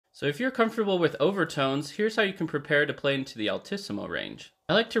So if you're comfortable with overtones, here's how you can prepare to play into the altissimo range.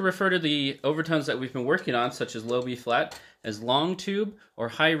 I like to refer to the overtones that we've been working on, such as low B flat, as long tube or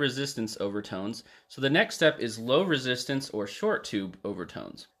high resistance overtones. So the next step is low resistance or short tube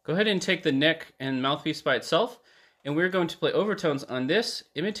overtones. Go ahead and take the neck and mouthpiece by itself, and we're going to play overtones on this,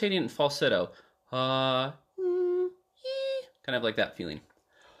 imitating falsetto. Kind of like that feeling.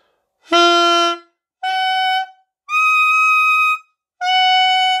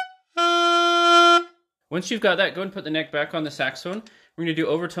 Once you've got that, go ahead and put the neck back on the saxophone. We're going to do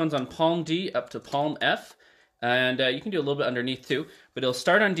overtones on palm D up to palm F. And you can do a little bit underneath too. But it'll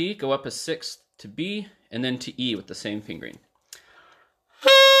start on D, go up a sixth to B, and then to E with the same fingering.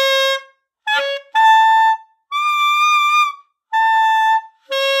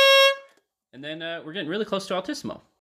 And then we're getting really close to altissimo.